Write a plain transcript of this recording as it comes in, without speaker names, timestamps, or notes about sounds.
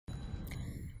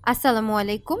আসসালামু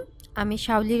আলাইকুম, আমি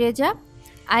Shaoli Reza.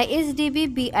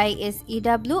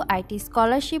 IsDB-BISEW IT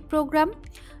scholarship program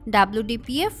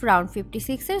WDPF round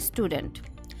 56 এর স্টুডেন্ট।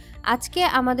 আজকে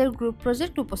আমাদের গ্রুপ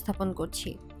প্রজেক্ট উপস্থাপন করছি।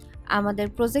 আমাদের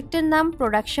প্রজেক্টের নাম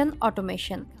প্রোডাকশন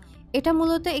অটোমেশন। এটা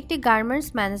মূলত একটি গার্মেন্টস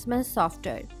ম্যানেজমেন্ট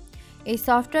সফটওয়্যার। এই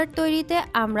সফটওয়্যার তৈরিতে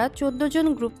আমরা 14 জন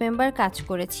গ্রুপ মেম্বার কাজ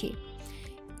করেছি।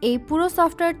 এই পুরো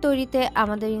সফটওয়্যার তৈরিতে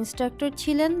আমাদের ইনস্ট্রাক্টর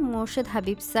ছিলেন মোর্শেদ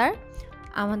হাবিব স্যার।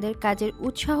 আমাদের কাজের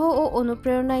উৎসাহ ও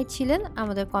অনুপ্রেরণায় ছিলেন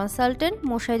আমাদের কনসালটেন্ট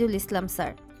মোশাইদুল ইসলাম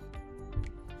স্যার।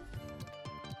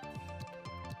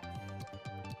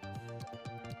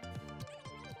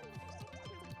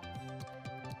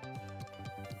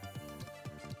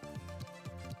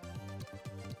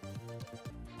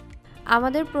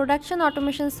 আমাদের প্রোডাকশন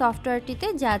অটোমেশন সফটওয়্যারটিতে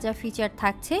যা যা ফিচার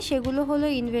থাকছে সেগুলো হলো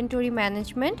inventory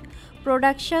management,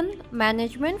 production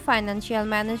management, financial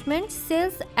management,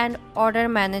 sales and order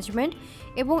management.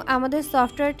 এবং আমাদের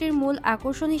সফটওয়্যারটির মূল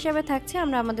আকর্ষণ হিসেবে থাকছে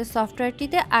আমরা আমাদের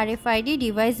সফটওয়্যারটিতে RFID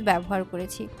ডিভাইস ব্যবহার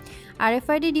করেছি।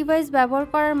 RFID ডিভাইস ব্যবহার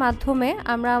করার মাধ্যমে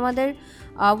আমরা আমাদের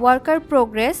worker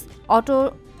progress,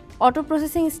 auto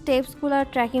processing স্টেপসগুলো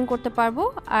tracking করতে পারবো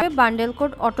আর বান্ডেল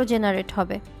কোড অটো জেনারেট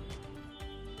হবে।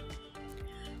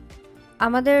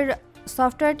 আমাদের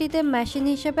সফটওয়্যারটিতে মেশিন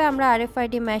হিসেবে আমরা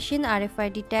RFID মেশিন,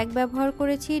 RFID ট্যাগ ব্যবহার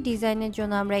করেছি। ডিজাইনের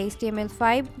জন্য আমরা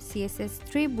HTML5,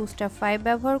 CSS3, Bootstrap 5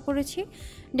 ব্যবহার করেছি।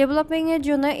 ডেভেলপিংয়ের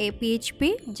জন্য PHP,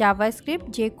 জাভাস্ক্রিপ্ট,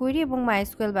 jQuery এবং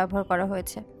MySQL ব্যবহার করা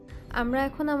হয়েছে। আমরা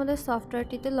এখন আমাদের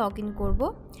সফটওয়্যারটিতে লগ ইন করবো।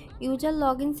 ইউজার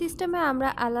লগ ইন সিস্টেমে আমরা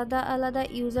আলাদা আলাদা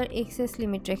ইউজার অ্যাক্সেস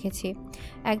লিমিট রেখেছি।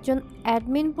 একজন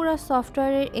অ্যাডমিন পুরো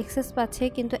সফটওয়্যারের অ্যাক্সেস পাচ্ছে,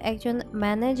 কিন্তু একজন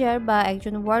ম্যানেজার বা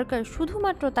একজন ওয়ার্কার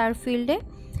শুধুমাত্র তার ফিল্ডে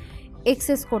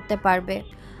অ্যাক্সেস করতে পারবে।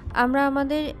 আমরা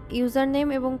আমাদের ইউজার নেম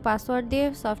এবং পাসওয়ার্ড দিয়ে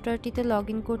সফটওয়্যারটিতে লগ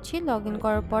ইন করছি। লগ ইন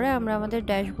করার পরে আমরা আমাদের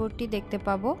ড্যাশবোর্ডটি দেখতে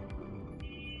পাবো।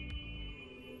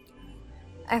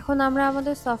 এখন আমরা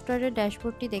আমাদের সফটওয়্যারের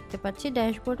ড্যাশবোর্ডটি দেখতে পাচ্ছি।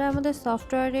 ড্যাশবোর্ডে আমাদের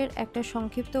সফটওয়্যারের একটা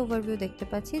সংক্ষিপ্ত ওভারভিউ দেখতে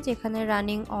পাচ্ছি, যেখানে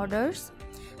running orders,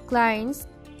 clients,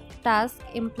 task,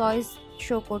 employees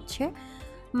show করছে।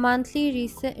 মান্থলি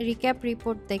রিক্যাপ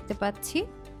রিপোর্ট দেখতে পাচ্ছি।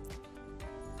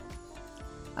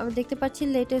 আমরা দেখতে পাচ্ছি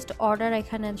লেটেস্ট অর্ডার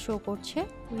এখানে শো করছে।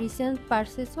 রিসেন্ট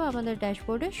পারচেসও আমাদের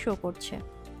ড্যাশবোর্ডে শো করছে।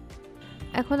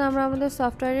 এখন আমরা আমাদের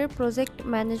সফটওয়্যারের প্রজেক্ট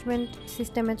ম্যানেজমেন্ট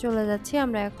সিস্টেমে চলে যাচ্ছি।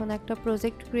 আমরা এখন একটা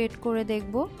প্রজেক্ট ক্রিয়েট করে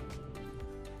দেখব।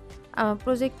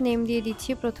 প্রজেক্ট নেম দিয়ে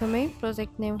দিচ্ছি। প্রথমেই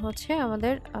প্রজেক্ট নেম হচ্ছে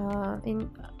আমাদের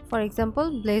for example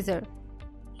blazer.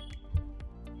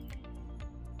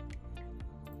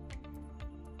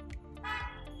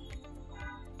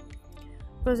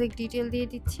 Project detail দিয়ে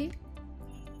দিচ্ছি।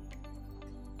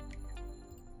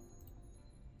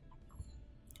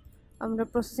 আমরা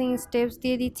প্রসেসিং স্টেপস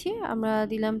দিয়ে দিচ্ছি। আমরা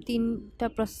দিলাম 3টা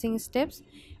প্রসেসিং স্টেপস।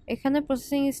 এখানে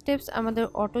প্রসেসিং স্টেপস আমাদের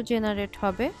অটো জেনারেট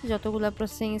হবে। যতগুলো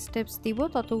প্রসেসিং স্টেপস দিব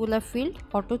ততগুলো ফিল্ড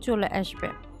অটো চলে আসবে।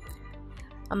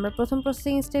 আমরা প্রথম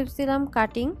প্রসেসিং স্টেপস দিলাম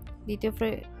কাটিং, দ্বিতীয়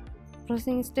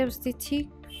প্রসেসিং স্টেপস দিচ্ছি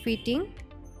ফিটিং,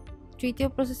 তৃতীয়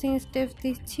প্রসেসিং স্টেপস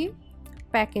দিচ্ছি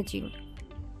প্যাকেজিং।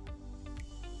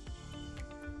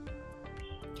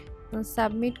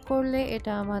 সাবমিট করলে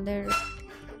এটা আমাদের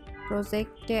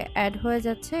প্রজেক্টে অ্যাড হয়ে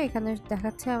যাচ্ছে। এখানে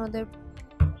দেখাচ্ছে আমাদের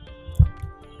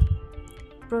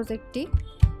প্রজেক্টটি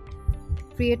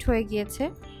ক্রিয়েট হয়ে গিয়েছে।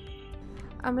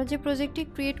 আমরা যে প্রজেক্টটি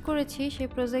ক্রিয়েট করেছি সেই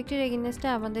প্রজেক্টের এগেইনস্টে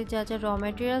আমাদের যা যা র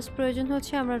ম্যাটেরিয়ালস প্রয়োজন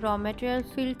হচ্ছে, আমরা র ম্যাটেরিয়াল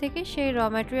ফিল্ড থেকে সেই র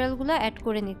ম্যাটেরিয়ালগুলো অ্যাড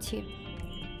করে নিচ্ছি।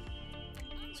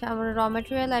 আচ্ছা, আমরা র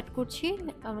ম্যাটেরিয়াল অ্যাড করছি।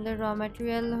 আমাদের র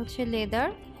ম্যাটেরিয়াল হচ্ছে লেদার,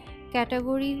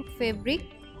 ক্যাটাগরি ফেব্রিক,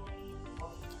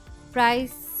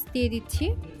 প্রাইস দিয়ে দিচ্ছি,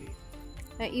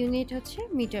 ইউনিট হচ্ছে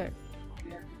মিটার।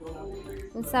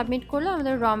 সাবমিট করলে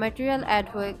আমাদের র ম্যাটেরিয়াল অ্যাড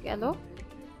হয়ে গেল।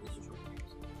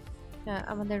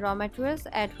 আমাদের র ম্যাটেরিয়ালস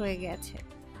অ্যাড হয়ে গেছে।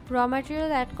 র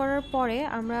ম্যাটেরিয়াল অ্যাড করার পরে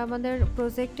আমরা আমাদের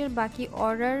প্রজেক্টের বাকি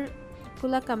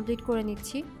অর্ডারগুলো কমপ্লিট করে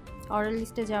নিচ্ছি। অর্ডার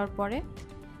লিস্টে যাওয়ার পরে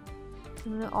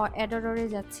অ্যাডারে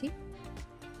যাচ্ছি।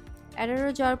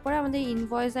 অ্যাডারে যাওয়ার পরে আমাদের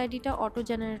ইনভয়েস আইডিটা অটো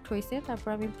জেনারেট হয়েছে। তারপর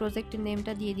আমি প্রজেক্টের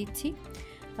নেমটা দিয়ে দিচ্ছি।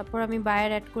 তারপর আমি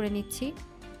বায়ার অ্যাড করে নিচ্ছি,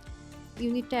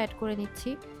 ইউনিটটা অ্যাড করে নিচ্ছি,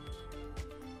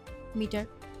 মিটার।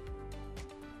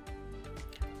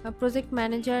 প্রজেক্ট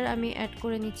ম্যানেজার আমি অ্যাড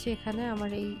করে নিচ্ছি। এখানে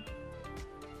আমার এই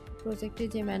প্রজেক্টে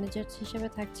যে ম্যানেজার হিসেবে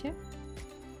থাকছে,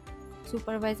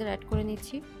 সুপারভাইজার অ্যাড করে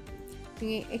নিচ্ছি।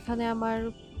 এখানে আমার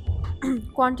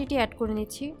কোয়ান্টিটি অ্যাড করে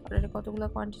নিচ্ছি, অর্ডারে কতগুলো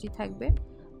কোয়ান্টিটি থাকবে।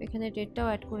 এখানে রেটটাও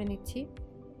অ্যাড করে নিচ্ছি।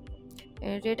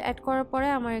 রেট অ্যাড করার পরে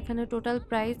আমার এখানে টোটাল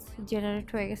প্রাইস জেনারেট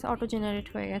হয়ে গেছে, অটো জেনারেট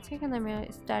হয়ে গেছে। এখানে আমি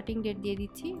স্টার্টিং ডেট দিয়ে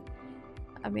দিচ্ছি,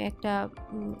 আমি একটা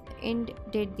এন্ড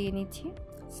ডেট দিয়ে নিচ্ছি,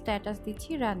 স্ট্যাটাস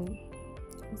দিচ্ছি রানিং।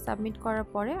 সাবমিট করার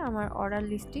পরে আমার অর্ডার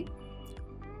লিস্টটি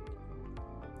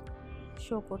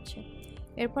শো করছে।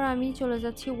 এরপর আমি চলে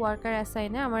যাচ্ছি ওয়ার্কার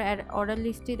অ্যাসাইনে। আমার অর্ডার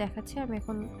লিস্টটি দেখাচ্ছে। আমি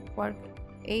এখন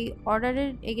এই অর্ডারের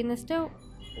এগেনস্টে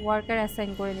ওয়ার্কার অ্যাসাইন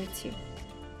করে নিচ্ছি।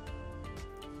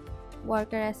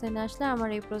 ওয়ার্কার অ্যাসাইন আসলে আমার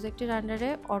এই প্রজেক্টের আন্ডারে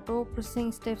অটো প্রসেসিং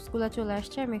স্টেপসগুলো চলে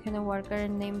আসছে। আমি এখানে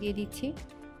ওয়ার্কারের নেম দিয়ে দিচ্ছি,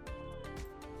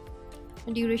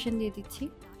 ডিউরেশন দিয়ে দিচ্ছি,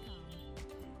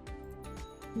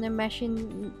 মেশিন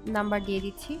নাম্বার দিয়ে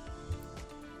দিচ্ছি,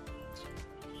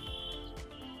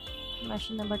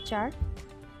 মেশিন নাম্বার 4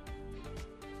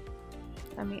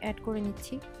 আমি অ্যাড করে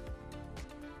নিচ্ছি।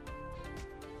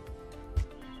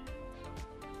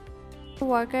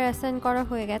 ওয়ার্কার অ্যাসাইন করা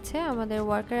হয়ে গেছে। আমাদের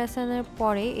ওয়ার্কার অ্যাসাইনের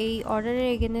পরে এই অর্ডারের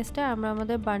এগেনস্টে আমরা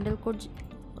আমাদের বান্ডেল কোড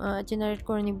জেনারেট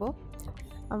করে নিব।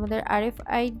 আমাদের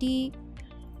আরএফআইডি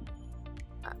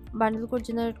বান্ডেল কোড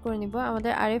জেনারেট করে নিব।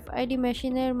 আমাদের আরএফআইডি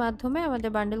মেশিনের মাধ্যমে আমাদের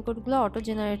বান্ডেল কোডগুলো অটো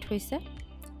জেনারেট হয়েছে।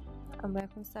 আমরা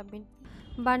এখন সাবমিট।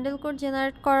 বান্ডেল কোড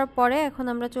জেনারেট করার পরে এখন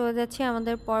আমরা চলে যাচ্ছি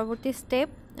আমাদের পরবর্তী স্টেপ,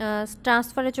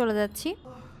 ট্রান্সফারে চলে যাচ্ছি।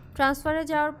 ট্রান্সফারে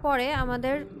যাওয়ার পরে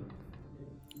আমাদের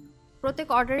প্রত্যেক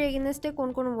অর্ডারের এগেনস্টে কোন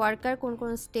কোন ওয়ার্কার কোন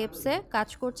কোন স্টেপসে কাজ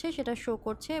করছে সেটা শো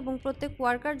করছে, এবং প্রত্যেক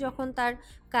ওয়ার্কার যখন তার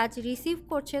কাজ রিসিভ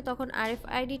করছে তখন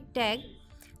আরএফআইডি ট্যাগ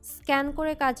স্ক্যান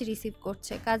করে কাজ রিসিভ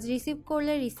করছে। কাজ রিসিভ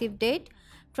করলে receive date,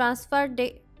 transfer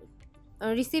date,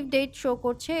 receive date show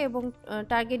করছে এবং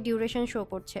টার্গেট ডিউরেশন শো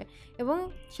করছে এবং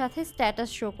সাথে স্ট্যাটাস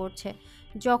শো করছে।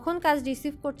 যখন কাজ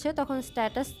রিসিভ করছে তখন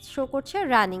স্ট্যাটাস শো করছে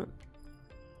রানিং।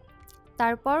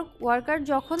 তারপর ওয়ার্কার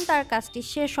যখন তার কাজটি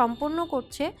সে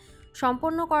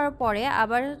সম্পন্ন করার পরে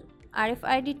আবার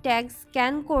আরএফআইডি ট্যাগ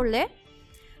স্ক্যান করলে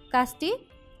কাজটি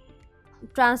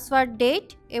ট্রান্সফার ডেট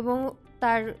এবং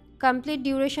তার কমপ্লিট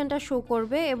ডিউরেশনটা শো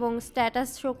করবে এবং স্ট্যাটাস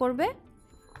শো করবে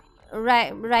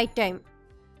রাইট টাইম।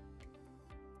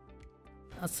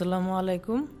 আসসালামু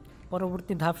আলাইকুম।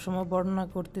 পরবর্তী ধাপসমূহ বর্ণনা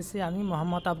করতেছি আমি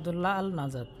মোহাম্মদ আবদুল্লাহ আল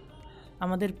নাজাদ।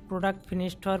 আমাদের প্রোডাক্ট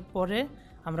ফিনিশড হওয়ার পরে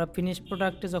আমরা ফিনিশ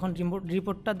প্রোডাক্টে যখন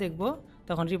রিপোর্টটা দেখব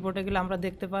তখন রিপোর্টে গেলে আমরা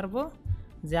দেখতে পারবো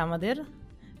যে আমাদের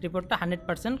রিপোর্টটা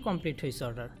 100% কমপ্লিট হয়েছে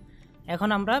অর্ডার। এখন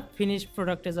আমরা ফিনিশ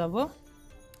প্রোডাক্টে যাব।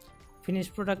 ফিনিশ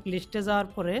প্রোডাক্ট লিস্টে যাওয়ার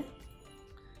পরে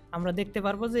আমরা দেখতে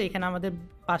পারবো যে এখানে আমাদের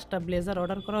 5টা ব্লেজার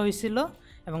অর্ডার করা হয়েছিল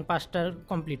এবং 5টা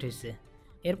কমপ্লিট হয়েছে।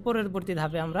 এর পরবর্তী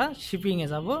ধাপে আমরা শিপিংয়ে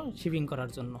যাব শিপিং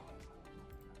করার জন্য।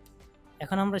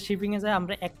 এখন আমরা শিপিংয়ে যাই,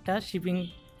 আমরা একটা শিপিং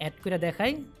অ্যাড করে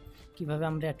দেখাই কিভাবে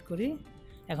আমরা অ্যাড করি।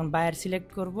 এখন বায়ার সিলেক্ট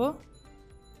করব,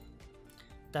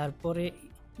 তারপরে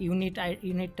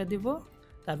ইউনিটটা দিব,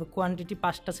 তারপর কোয়ান্টিটি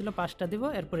 5টা ছিল 5টা দিব,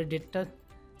 এরপরে ডেটটা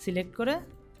সিলেক্ট করে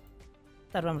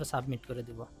তারপর আমরা সাবমিট করে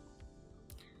দেব।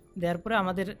 দেওয়ার পরে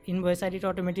আমাদের ইনভয়েস আইডিটা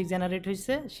অটোমেটিক জেনারেট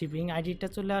হয়েছে, শিপিং আইডিটা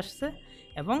চলে আসছে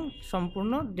এবং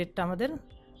সম্পূর্ণ ডেটটা আমাদের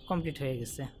কমপ্লিট হয়ে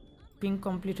গেছে। শিপিং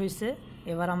কমপ্লিট হয়েছে।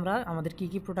 এবার আমরা আমাদের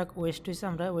কি প্রোডাক্ট ওয়েস্ট হয়েছে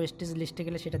আমরা ওয়েস্টেজ লিস্টে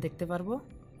গেলে সেটা দেখতে পারবো।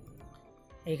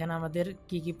 এখানে আমাদের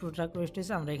কি প্রোডাক্ট ওয়েস্ট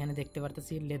হয়েছে আমরা এখানে দেখতে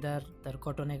পারতেছি, লেদার, তার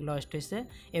কটন, এগুলো ওয়েস্ট হয়েছে।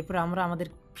 এরপরে আমরা আমাদের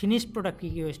ফিনিশড প্রোডাক্ট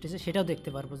কী ওয়েস্ট হয়েছে সেটাও দেখতে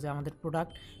পারবো, যে আমাদের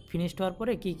প্রোডাক্ট ফিনিশড হওয়ার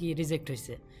পরে কী রিজেক্ট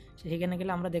হয়েছে সেখানে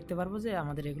গেলে আমরা দেখতে পারবো যে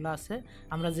আমাদের এগুলো আছে।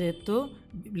 আমরা যেহেতু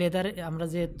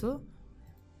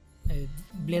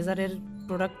ব্লেজারের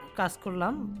প্রোডাক্ট কাজ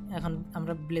করলাম, এখন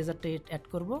আমরা ব্লেজারটা অ্যাড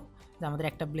করব। যে আমাদের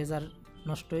একটা ব্লেজার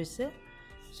নষ্ট হয়েছে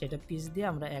সেটা পিস দিয়ে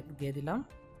আমরা দিয়ে দিলাম,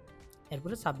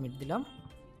 এরপরে সাবমিট দিলাম।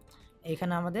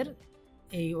 এইখানে আমাদের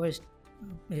এই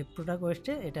প্রোডাক্ট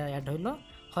ওয়েস্টে এটা অ্যাড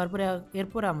হওয়ার পরে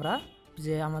এরপরে আমরা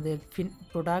যে আমাদের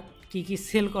প্রোডাক্ট কী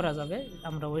সেল করা যাবে,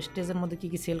 আমরা ওয়েস্টেজের মধ্যে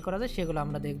কী সেল করা যায় সেগুলো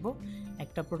আমরা দেখব।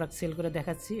 একটা প্রোডাক্ট সেল করে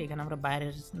দেখাচ্ছি। এখানে আমরা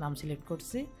বাইরের নাম সিলেক্ট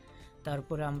করছি,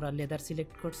 তারপরে আমরা লেদার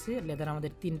সিলেক্ট করছি। লেদার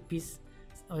আমাদের 3 পিস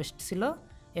ওয়েস্ট ছিল।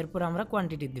 এরপরে আমরা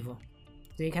কোয়ান্টিটি দিব,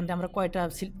 যে এখান থেকে আমরা কয়টা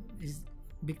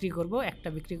বিক্রি করব। একটা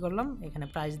বিক্রি করলাম, এখানে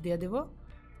প্রাইস দিয়ে দেব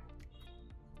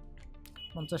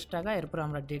 50 টাকা। এরপর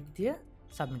আমরা ডেট দিয়ে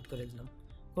সাবমিট করে দিলাম।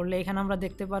 করলে এখানে আমরা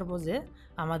দেখতে পারবো যে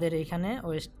আমাদের এখানে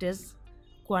ওয়েস্টেজ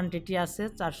কোয়ান্টিটি আছে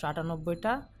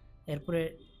 498টা, এরপরে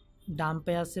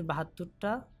ডাম্পে আছে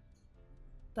 72টা,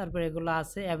 তারপরে এগুলো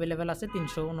আছে অ্যাভেলেবেল আছে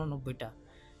 389টা।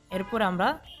 এরপরে আমরা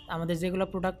আমাদের যেগুলো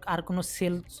প্রোডাক্ট আর কোনো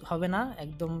সেল হবে না,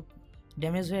 একদম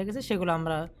ড্যামেজ হয়ে গেছে, সেগুলো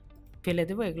আমরা ফেলে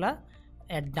দেবো, এগুলা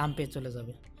ডাম্পে চলে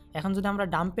যাবে। এখন যদি আমরা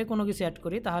ডাম্পে কোনো কিছু অ্যাড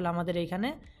করি তাহলে আমাদের এইখানে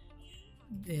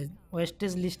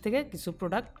ওয়েস্টেজ লিস্ট থেকে কিছু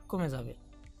প্রোডাক্ট কমে যাবে।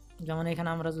 যেমন এখানে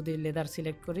আমরা যদি লেদার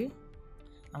সিলেক্ট করি,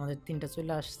 আমাদের 3টা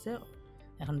চলে আসছে।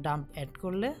 এখন ডাম্প অ্যাড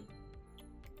করলে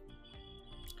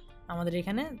আমাদের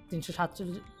এখানে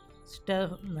 347টা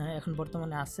এখন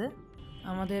বর্তমানে আছে।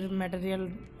 আমাদের ম্যাটেরিয়াল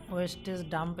ওয়েস্টেজ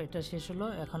ডাম্প এটা শেষ হলো।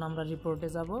 এখন আমরা রিপোর্টে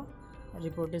যাব।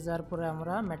 রিপোর্টে যাওয়ার পরে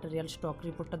আমরা ম্যাটেরিয়াল স্টক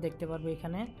রিপোর্টটা দেখতে পারবো।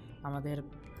 এখানে আমাদের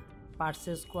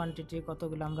পারচেজ কোয়ান্টিটি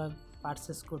কতগুলো আমরা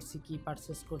পারচেস করছি, কি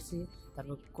পারচেস করছি,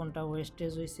 তারপর কোনটা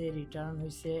ওয়েস্টেজ হয়েছে, রিটার্ন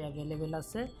হয়েছে, অ্যাভেলেবেল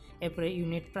আছে, এরপরে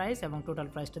ইউনিট প্রাইস এবং টোটাল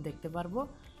প্রাইসটা দেখতে পারবো।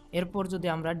 এরপর যদি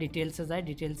আমরা ডিটেলসে যাই,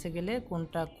 ডিটেলসে গেলে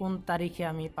কোন তারিখে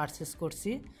আমি পারচেস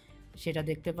করছি সেটা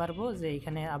দেখতে পারবো, যে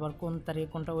এখানে আবার কোন তারিখে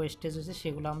কোনটা ওয়েস্টেজ হয়েছে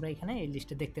সেগুলো আমরা এখানে এই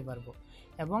লিস্টে দেখতে পারবো,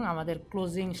 এবং আমাদের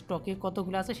ক্লোজিং স্টকে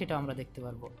কতগুলো আছে সেটাও আমরা দেখতে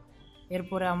পারবো।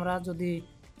 এরপরে আমরা যদি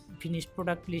ফিনিশড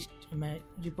প্রোডাক্ট লিস্ট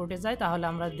রিপোর্টে যাই, তাহলে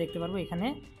আমরা দেখতে পারবো এখানে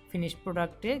ফিনিশড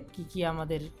প্রোডাক্টে কি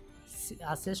আমাদের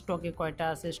আছে, স্টকে কয়টা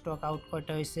আছে, স্টক আউট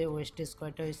কয়টা হয়েছে, ওয়েস্টেজ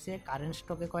কয়টা হয়েছে, কারেন্ট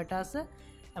স্টকে কয়টা আছে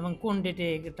এবং কোন ডেটে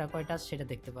এটা কয়টা আছে সেটা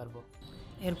দেখতে পারবো।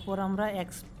 এরপর আমরা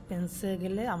এক্সপেন্সে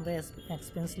গেলে আমরা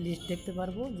এক্সপেন্স লিস্ট দেখতে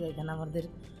পারবো, যে এখানে আমাদের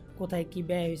কোথায় কি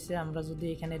ব্যয় হয়েছে। আমরা যদি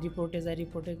এখানে রিপোর্টে যাই,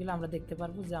 রিপোর্টে গেলে আমরা দেখতে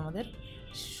পারবো যে আমাদের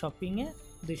শপিংয়ে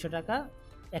 200 টাকা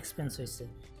এক্সপেন্স হয়েছে।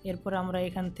 এরপর আমরা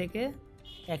এখান থেকে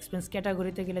এক্সপেন্স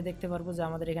ক্যাটাগরিতে গেলে দেখতে পারবো যে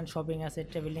আমাদের এখানে শপিং আছে,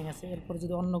 ট্রাভেলিং আছে। এরপর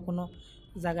যদি অন্য কোনো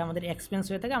জায়গায় আমাদের এক্সপেন্স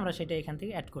হয়ে থাকে আমরা সেটা এখান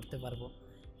থেকে অ্যাড করতে পারবো।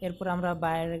 এরপর আমরা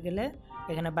বায়ারে গেলে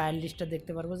এখানে বায়ার লিস্টটা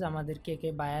দেখতে পারবো, যে আমাদের কে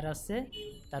বায়ার আছে,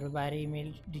 তারপর বায়ারের ইমেল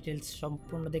ডিটেলস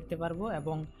সম্পূর্ণ দেখতে পারবো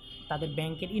এবং তাদের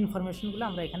ব্যাংকের ইনফরমেশনগুলো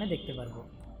আমরা এখানে দেখতে পারবো।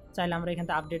 চাইলে আমরা এখান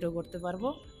থেকে আপডেটও করতে পারবো।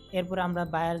 এরপর আমরা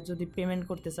বায়ার যদি পেমেন্ট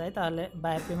করতে চাই, তাহলে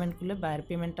বায়ার পেমেন্ট করলে বায়ার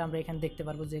পেমেন্টটা আমরা এখানে দেখতে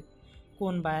পারবো, যে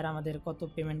কোন বায়ার আমাদের কত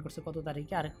পেমেন্ট করছে, কত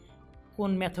তারিখে, আর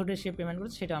কোন মেথডে সে পেমেন্ট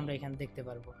করছে সেটা আমরা এখানে দেখতে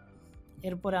পারবো।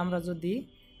 এরপরে আমরা যদি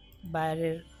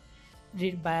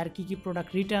বায়ার কী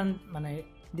প্রোডাক্ট রিটার্ন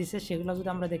দিছে সেগুলো যদি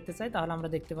আমরা দেখতে চাই, তাহলে আমরা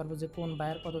দেখতে পারবো যে কোন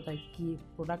বায়ার কত তারিখ কী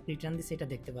প্রোডাক্ট রিটার্ন দিছে এটা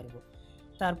দেখতে পারবো।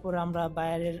 তারপর আমরা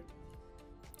বায়ারের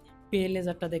পে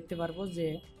লেজারটা দেখতে পারবো, যে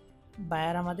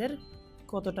বায়ার আমাদের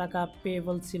কত টাকা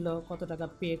পেয়েবল ছিল, কত টাকা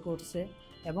পে করছে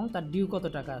এবং তার ডিউ কত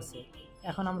টাকা আছে।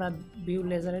 এখন আমরা ভিউ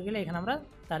লেজারে গেলে এখানে আমরা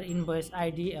তার ইনভয়েস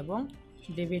আইডি এবং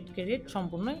ডেবিট ক্রেডিট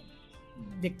সম্পূর্ণ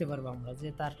দেখতে পারবো, আমরা যে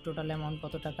তার টোটাল অ্যামাউন্ট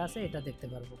কত টাকা আছে এটা দেখতে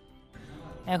পারবো।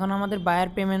 এখন আমাদের বায়ার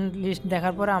পেমেন্ট লিস্ট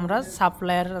দেখার পরে আমরা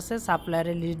সাপ্লায়ার আছে,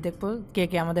 সাপ্লায়ারের লিস্ট দেখবো,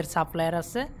 কে আমাদের সাপ্লায়ার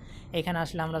আছে। এখানে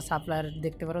আসলে আমরা সাপ্লায়ার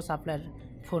দেখতে পারবো, সাপ্লায়ার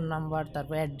ফোন নাম্বার,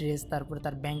 তারপর অ্যাড্রেস, তারপরে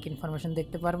তার ব্যাংক ইনফরমেশন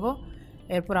দেখতে পারবো।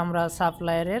 এরপর আমরা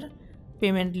সাপ্লায়ারের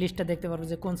পেমেন্ট লিস্টটা দেখতে পারবো,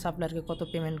 যে কোন সাপ্লায়ারকে কত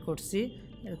পেমেন্ট করছি,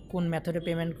 কোন মেথডে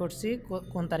পেমেন্ট করছি,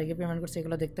 কোন তারিখে পেমেন্ট করছি,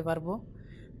 এগুলো দেখতে পারবো।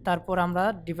 তারপর আমরা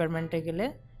ডিপার্টমেন্টে গেলে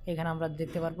এখানে আমরা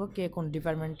দেখতে পারবো কে কোন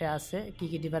ডিপার্টমেন্টে আছে, কী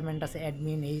ডিপার্টমেন্ট আছে,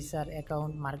 অ্যাডমিন, এইচআর,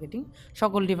 অ্যাকাউন্ট, মার্কেটিং,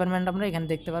 সকল ডিপার্টমেন্ট আমরা এখানে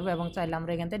দেখতে পারবো এবং চাইলে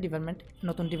আমরা এখান থেকে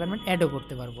নতুন ডিপার্টমেন্ট অ্যাডও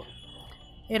করতে পারবো।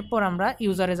 এরপর আমরা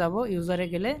ইউজারে যাব, ইউজারে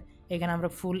গেলে এখানে আমরা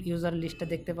ফুল ইউজার লিস্টটা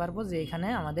দেখতে পারবো, যে এখানে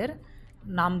আমাদের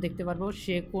নাম দেখতে পারবো,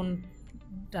 সে কোন,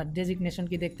 তার ডেজিগনেশন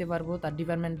কি দেখতে পারবো, তার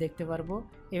ডিপার্টমেন্ট দেখতে পারবো।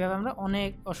 এভাবে আমরা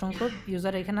অসংখ্য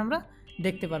ইউজার এখানে আমরা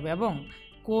দেখতে পারবো এবং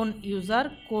কোন ইউজার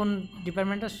কোন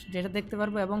ডিপার্টমেন্টটা যেটা দেখতে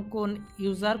পারবো এবং কোন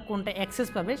ইউজার কোনটা অ্যাক্সেস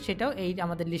পাবে সেটাও এই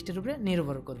আমাদের লিস্টের উপরে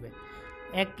নির্ভর করবে।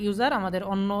 এক ইউজার আমাদের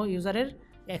অন্য ইউজারের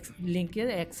লিঙ্কে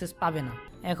অ্যাক্সেস পাবে না।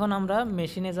 এখন আমরা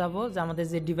মেশিনে যাব, যে আমাদের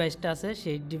যে ডিভাইসটা আছে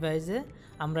সেই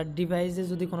ডিভাইসে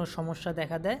যদি কোনো সমস্যা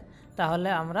দেখা দেয়, তাহলে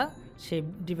আমরা সেই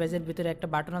ডিভাইসের ভিতরে একটা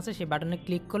বাটন আছে, সেই বাটনে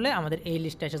ক্লিক করলে আমাদের এই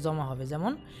লিস্টটা এসে জমা হবে।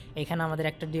 যেমন এখানে আমাদের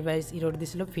একটা ডিভাইস ইরোড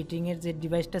দিছিল, ফিটিংয়ের যে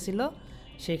ডিভাইসটা ছিল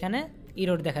সেখানে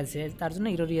ইরোড দেখাচ্ছে, তার জন্য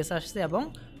ইরোড ইয়েস আসছে এবং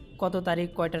কত তারিখ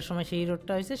কয়টার সময় সেই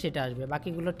ইরোডটা হয়েছে সেটা আসবে।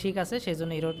 বাকিগুলো ঠিক আছে, সেই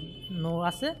জন্য ইরোড নো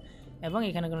আছে এবং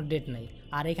এখানে কোনো ডেট নেই।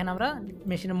 আর এখানে আমরা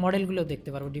মেশিনের মডেলগুলো দেখতে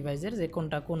পারবো, ডিভাইসের যে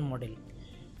কোনটা কোন মডেল।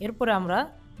 এরপরে আমরা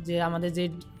যে আমাদের যে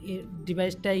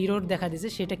ডিভাইসটা ইরোড দেখা দিচ্ছে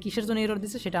সেটা কিসের জন্য ইরোড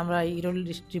দিচ্ছে সেটা আমরা ইরোড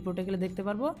রিপোর্টে গেলে দেখতে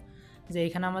পারবো, যে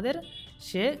এখানে আমাদের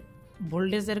সে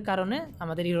ভোল্টেজের কারণে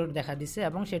আমাদের ইরোড দেখা দিচ্ছে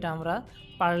এবং সেটা আমরা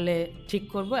পারলে ঠিক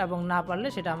করব এবং না পারলে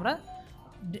সেটা আমরা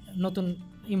নতুন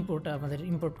আমাদের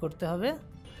ইম্পোর্ট করতে হবে।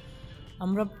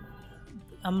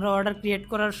 আমরা অর্ডার ক্রিয়েট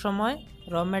করার সময়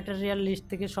র ম্যাটেরিয়াল লিস্ট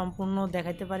থেকে সম্পূর্ণ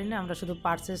দেখাইতে পারি না, আমরা শুধু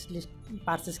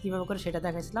পারচেস কীভাবে করে সেটা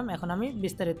দেখাইছিলাম। এখন আমি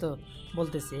বিস্তারিত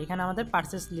বলতেছি। এখানে আমাদের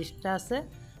পারচেস লিস্টটা আছে,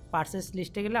 পারচেস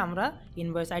লিস্টে গেলে আমরা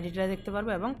ইনভয়েস আইডিটা দেখতে পারবো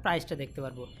এবং প্রাইসটা দেখতে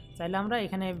পারবো। চাইলে আমরা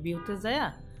এখানে ভিউতে যাই,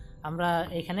 আমরা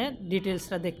এখানে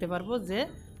ডিটেলসটা দেখতে পারবো, যে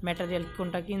ম্যাটেরিয়াল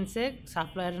কোনটা কিনছে,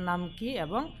 সাপ্লায়ারের নাম কি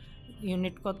এবং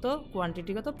ইউনিট কত,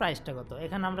 কোয়ান্টিটি কত, প্রাইসটা কত।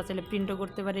 এখানে আমরা চাইলে প্রিন্টও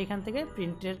করতে পারি, এখান থেকে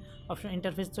প্রিন্টের অপশন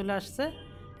ইন্টারফেস চলে আসছে।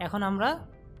 এখন আমরা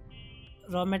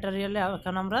র ম্যাটেরিয়াল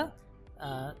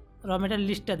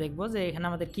লিস্টটা দেখবো, যে এখানে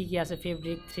আমাদের কি কি আছে,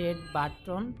 ফেব্রিক, থ্রেড,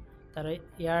 বাটন, তারপরে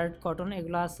ইয়ার্ড, কটন,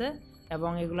 এগুলো আছে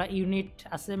এবং এগুলো ইউনিট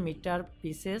আছে, মিটার,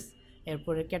 পিসেস,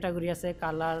 এরপরে ক্যাটাগরি আছে,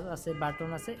 কালার আছে, বাটন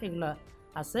আছে, এগুলো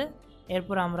আছে।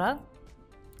 এরপর আমরা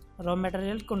র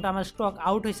ম্যাটেরিয়াল কোনটা আমার স্টক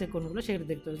আউট হয়েছে কোনগুলো সেগুলো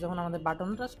দেখতে হবে। যেমন আমাদের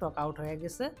বাটনটা স্টক আউট হয়ে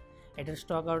গেছে, এটার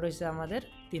স্টক আউট হয়েছে আমাদের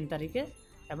 3 তারিখে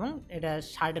এবং এটা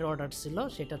শার্টের অর্ডার ছিল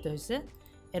সেটাতে হয়েছে।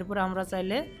 এরপরে আমরা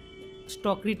চাইলে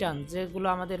স্টক রিটার্ন যেগুলো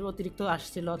আমাদের অতিরিক্ত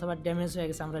আসছিল অথবা ড্যামেজ হয়ে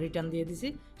গেছে আমরা রিটার্ন দিয়ে দিছি,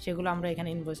 সেগুলো আমরা এখানে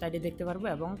ইনভয়েস আইডি দেখতে পারবো,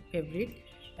 এবং ফেব্রিক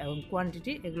এবং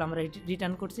কোয়ান্টিটি এগুলো আমরা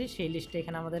রিটার্ন করছি সেই লিস্টে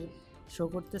এখানে আমাদের শো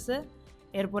করতেছে।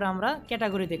 এরপরে আমরা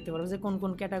ক্যাটাগরি দেখতে পারবো যে কোন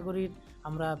কোন ক্যাটাগরির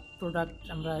আমরা প্রোডাক্ট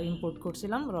আমরা ইম্পোর্ট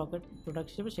করছিলাম রকেট প্রোডাক্ট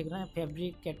হিসেবে, সেখানে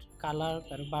ফেব্রিক, কালার,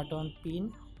 তার বাটন, পিন,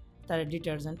 তার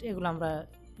ডিটারজেন্ট এগুলো আমরা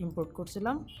ইম্পোর্ট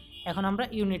করছিলাম। এখন আমরা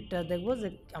ইউনিটটা দেখব যে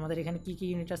আমাদের এখানে কি কি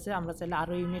ইউনিট আছে। আমরা চাইলে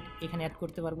আরও ইউনিট এখানে অ্যাড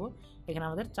করতে পারবো। এখানে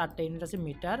আমাদের 4টা ইউনিট আছে,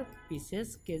 মিটার, পিসেস,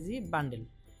 কেজি, বান্ডেল।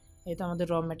 এই তো আমাদের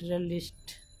র ম্যাটেরিয়াল লিস্ট